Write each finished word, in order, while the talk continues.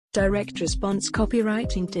Direct response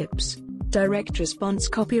copywriting tips. Direct response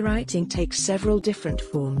copywriting takes several different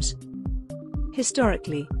forms.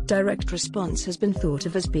 Historically, direct response has been thought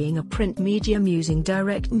of as being a print medium using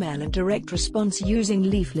direct mail and direct response using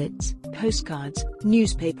leaflets, postcards,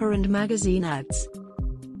 newspaper and magazine ads.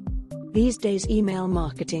 These days email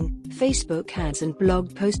marketing, Facebook ads and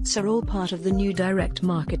blog posts are all part of the new direct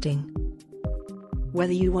marketing.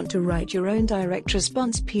 Whether you want to write your own direct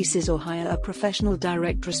response pieces or hire a professional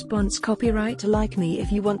direct response copywriter like me,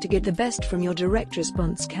 if you want to get the best from your direct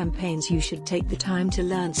response campaigns, you should take the time to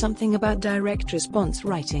learn something about direct response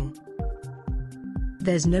writing.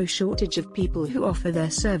 There's no shortage of people who offer their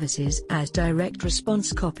services as direct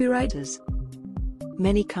response copywriters.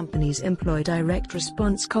 Many companies employ direct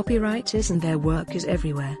response copywriters and their work is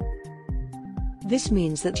everywhere. This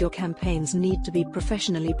means that your campaigns need to be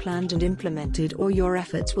professionally planned and implemented, or your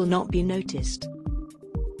efforts will not be noticed.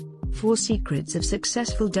 4 secrets of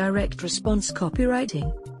successful direct response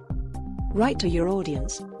copywriting. Write to your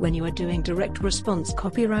audience. When you are doing direct response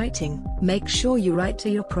copywriting, make sure you write to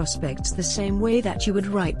your prospects the same way that you would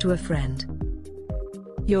write to a friend.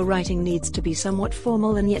 Your writing needs to be somewhat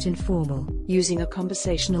formal and yet informal, using a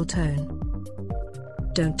conversational tone.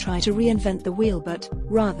 Don't try to reinvent the wheel, but,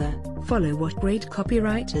 rather, follow what great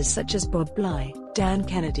copywriters such as Bob Bly, Dan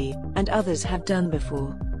Kennedy, and others have done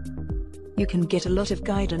before. You can get a lot of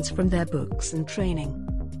guidance from their books and training.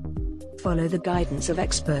 Follow the guidance of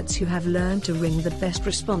experts who have learned to wring the best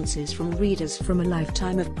responses from readers from a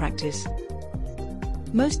lifetime of practice.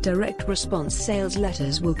 Most direct response sales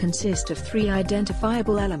letters will consist of 3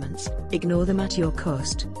 identifiable elements. Ignore them at your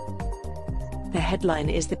cost. The headline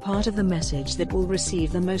is the part of the message that will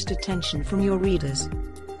receive the most attention from your readers.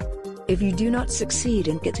 If you do not succeed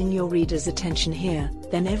in getting your readers' attention here,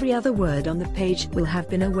 then every other word on the page will have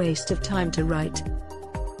been a waste of time to write.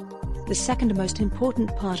 The second most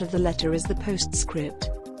important part of the letter is the postscript.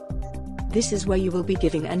 This is where you will be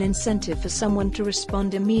giving an incentive for someone to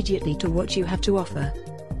respond immediately to what you have to offer.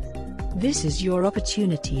 This is your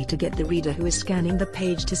opportunity to get the reader who is scanning the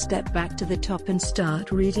page to step back to the top and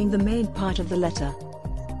start reading the main part of the letter.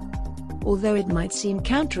 Although it might seem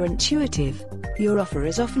counterintuitive, your offer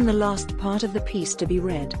is often the last part of the piece to be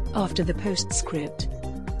read, after the postscript.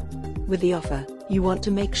 With the offer, you want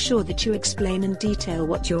to make sure that you explain in detail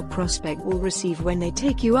what your prospect will receive when they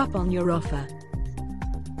take you up on your offer.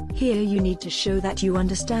 Here you need to show that you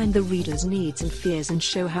understand the reader's needs and fears and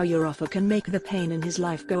show how your offer can make the pain in his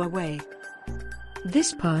life go away.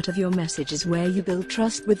 This part of your message is where you build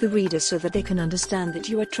trust with the reader so that they can understand that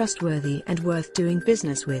you are trustworthy and worth doing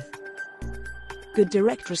business with. Good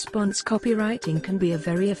direct response copywriting can be a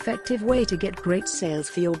very effective way to get great sales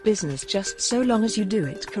for your business, just so long as you do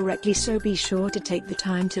it correctly, so be sure to take the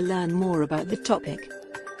time to learn more about the topic.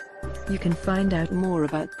 You can find out more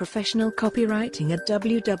about professional copywriting at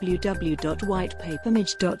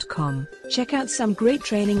www.whitepapermage.com. Check out some great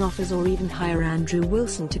training offers or even hire Andrew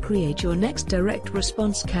Wilson to create your next direct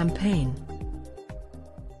response campaign.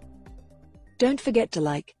 Don't forget to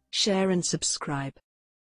like, share and subscribe.